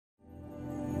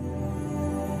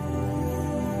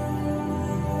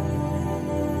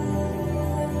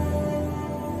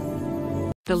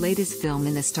The latest film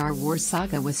in the Star Wars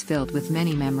saga was filled with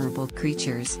many memorable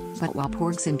creatures, but while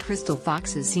porgs and crystal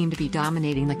foxes seem to be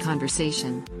dominating the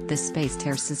conversation, the space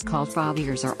terraces called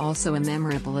Fathiers are also a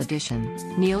memorable addition.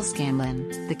 Neil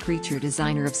Scanlon, the creature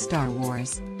designer of Star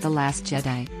Wars: The Last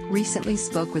Jedi, recently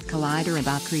spoke with Collider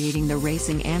about creating the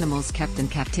racing animals kept in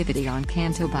captivity on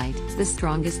Canto Bight. The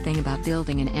strongest thing about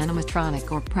building an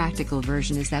animatronic or practical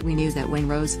version is that we knew that when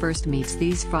Rose first meets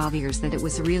these Fathiers that it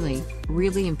was a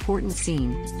really important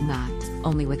scene, not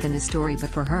only within the story but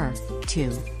for her,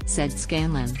 too, said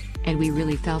Scanlon, and we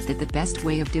really felt that the best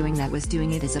way of doing that was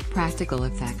doing it as a practical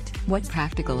effect. What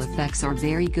practical effects are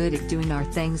very good at doing are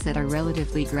things that are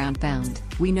relatively ground-bound.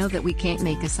 We know that we can't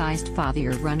make a sized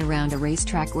Fathier run around a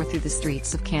racetrack or through the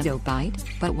streets of Canto Bight,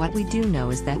 but what we do know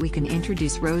is that we can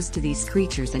introduce Rose to these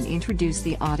creatures and introduce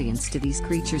the audience to these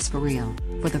creatures for real,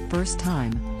 for the first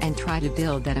time, and try to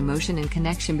build that emotion and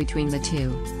connection between the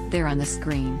two, there on the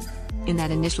screen. In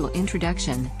that initial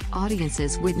introduction,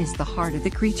 audiences witness the heart of the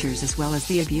creatures as well as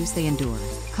the abuse they endure,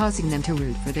 causing them to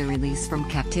root for their release from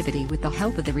captivity with the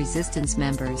help of the Resistance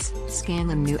members.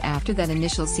 Scanlon knew after that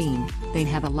initial scene, they'd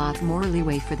have a lot more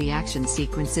leeway for the action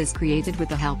sequences created with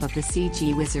the help of the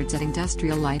CG wizards at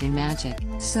Industrial Light and Magic.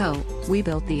 So, we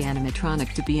built the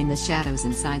animatronic to be in the shadows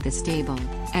inside the stable,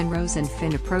 and Rose and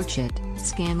Finn approach it,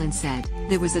 Scanlon said.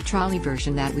 There was a trolley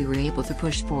version that we were able to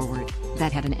push forward,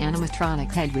 that had an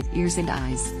animatronic head with ears and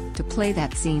eyes, to play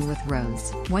that scene with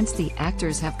Rose. Once the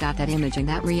actors have got that image and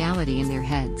that reality in their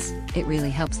heads, it really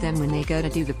helps them when they go to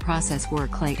do the process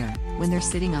work later. When they're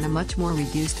sitting on a much more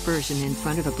reduced version in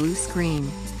front of a blue screen,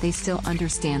 they still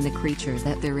understand the creature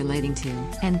that they're relating to.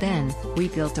 And then, we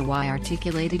built a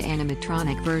Y-articulated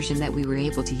animatronic version that we were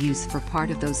able to use for part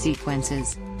of those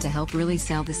sequences, to help really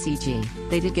sell the CG.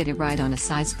 They did get it right on a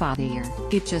size Fathier.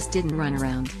 It just didn't run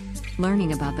around.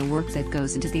 Learning about the work that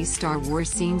goes into these Star Wars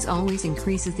scenes always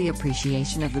increases the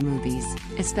appreciation of the movies,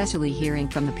 especially hearing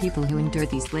from the people who endured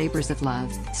these labors of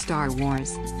love. Star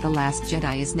Wars: The Last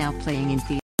Jedi is now playing in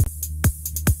theaters.